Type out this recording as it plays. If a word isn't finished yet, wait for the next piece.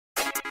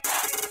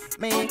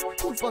Man,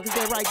 who the fuck is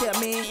that right there,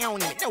 man? I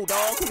don't even know,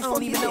 dog. I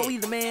don't even know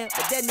either, man.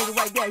 But that nigga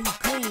right there, he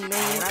clean,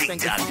 man. I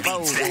think that's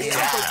foes. Yeah,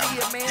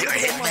 man. Look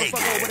at that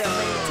motherfucker over there,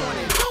 man.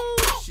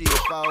 22. Shit,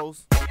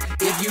 foes.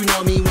 If you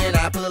know me when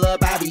I pull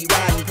up, I be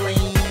riding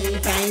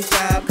clean. Paint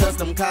shop,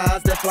 custom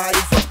cars, the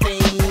flyest of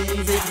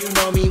things. If you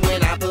know me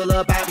when I pull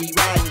up, I be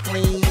riding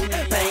clean.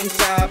 Paint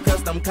shop,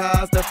 custom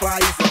cars, the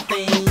flyest of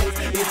things.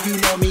 If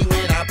you know me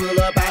when I pull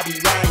up, I be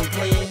riding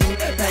clean.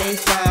 Paint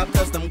shop,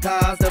 custom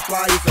cars, the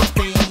flyest of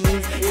things.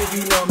 If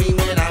you know me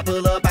when I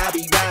pull up, I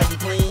be riding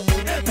clean.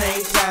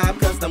 Paint shop,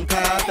 custom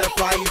cars, the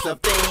flyest of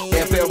things.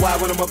 FLY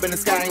when I'm up in the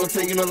sky, ain't gon'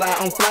 tell you no lie,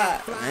 I'm fly.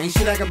 Ain't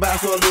shit I can buy,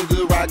 so I look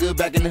good, ride good,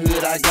 back in the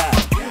hood I got.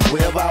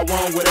 Wherever I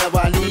want, whatever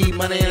I need,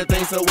 money and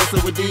everything, so what's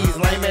up with these?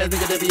 Lame ass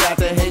niggas that be out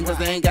there hating cause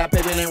they ain't got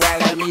paper and ain't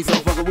ride like me. So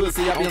fuck it, we'll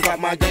see, I be inside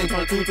my game,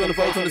 22,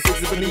 24,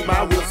 26 is beneath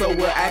my wheel, so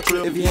what I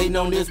trip. If you hating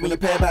on this, when you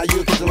pay by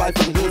you, cause your life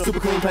is good. Super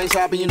clean paint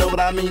shopping, you know what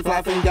I mean.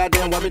 Fly finger,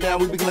 goddamn, wipe it down,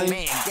 we be clean.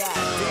 Man,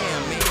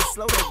 goddamn, man,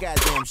 slow that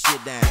goddamn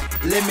shit down.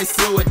 Let me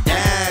slow it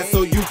down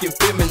so you can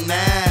feel me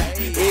now.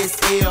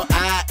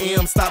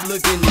 SLIM, stop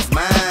looking, it's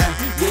mine.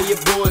 Yeah,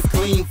 your boy's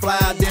clean, fly,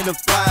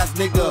 identifies,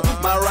 nigga.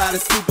 My ride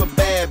is super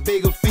bad,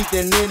 bigger feet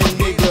than any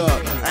nigga.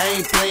 I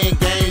ain't playing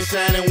games,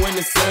 shining when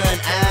the sun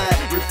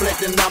out.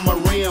 Reflecting on my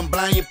rim,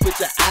 blind you, put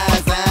your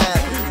eyes out.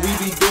 We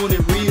be doing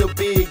it real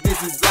big,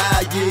 this is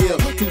our year.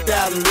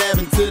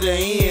 2011 to the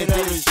end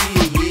of the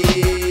shit,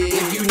 yeah.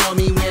 If you know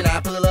me when I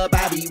pull up,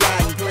 I be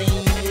riding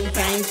clean.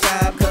 Paint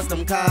shop,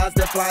 custom cars,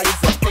 the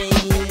flyest of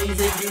things.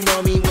 If you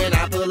know me when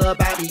I pull up,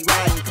 I be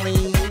riding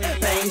clean.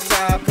 Paint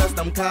shop,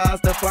 custom cars,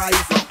 the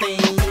flyest of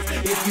things.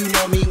 If you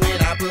know me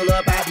when I pull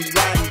up, I be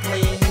riding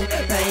clean.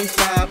 Paint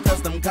shop,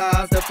 custom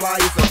cars, the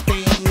flyest of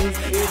things.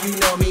 If you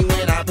know me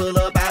when I pull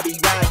up, I be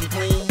riding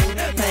clean.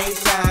 Paint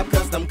shop,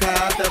 custom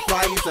cars, the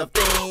flyest of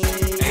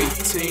things.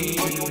 18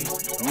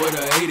 with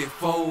a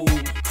 84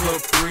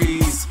 cup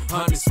breeze,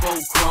 100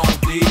 chrome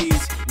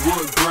D's,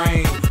 wood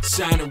grain,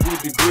 shining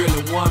with the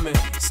grilling woman,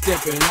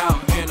 stepping out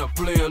and a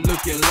player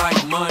looking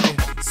like money.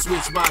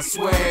 Switch my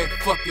swag,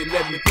 fuck it,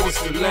 let me push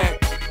the lack.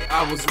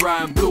 I was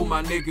riding blue,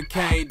 my nigga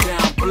came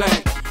down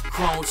black.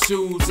 Chrome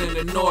shoes and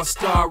the North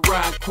Star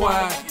riding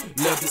quiet.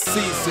 Leather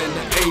seats and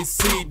the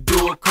AC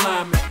door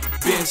climbing.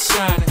 Been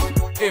shining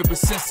ever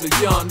since a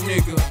young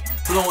nigga.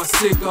 Blowing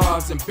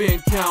cigars and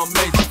been counting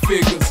major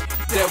figures.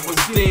 That was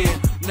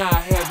then, now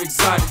I have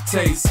exotic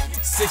taste.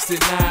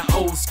 69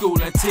 old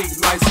school antique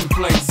license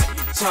plates.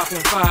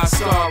 Chopping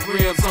 5-star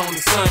rims on a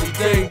sunny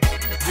day.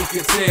 You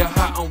can tell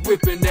how I'm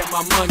whipping at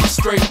my money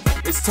straight.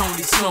 It's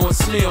Tony Snow and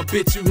Slim,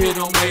 bitch, you hit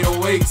on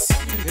 808s.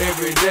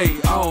 Every day,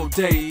 all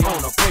day,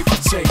 on a paper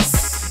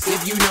chase.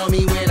 If you know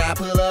me when I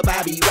pull up,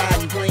 I be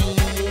riding clean.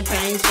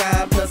 Paint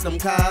shop, custom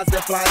cars, the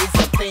flyest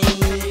of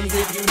things.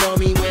 If you know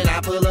me when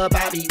I pull up,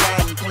 I be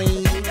riding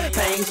clean.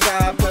 Paint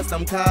shop,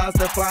 custom cars,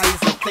 the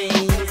flyest of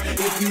things.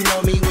 If you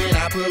know me when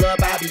I pull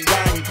up, I be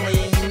riding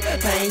clean.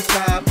 Paint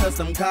shop,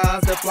 custom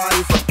cars, the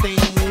flyest of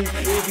things.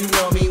 If you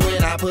know me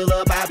when I pull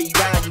up, I be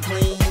riding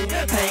clean.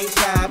 Paint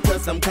shop,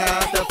 custom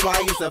cars, the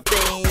flyest of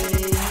things.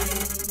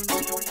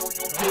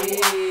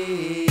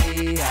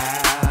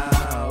 Yeah,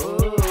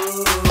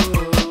 oh,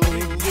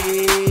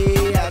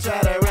 yeah, I try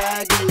to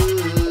ride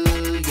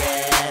good,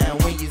 yeah.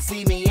 When you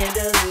see me in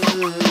the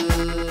hood,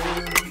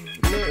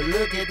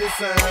 look at the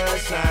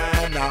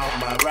sunshine off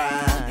my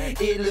ride,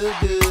 it look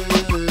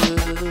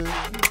good.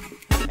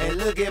 And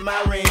look at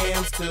my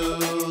rims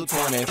too, 24,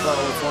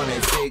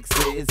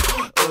 26s,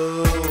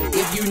 oh.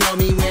 If you know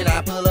me when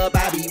I pull up,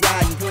 I be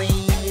riding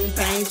clean.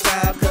 Paint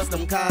shop,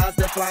 custom cars,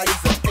 the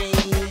flyest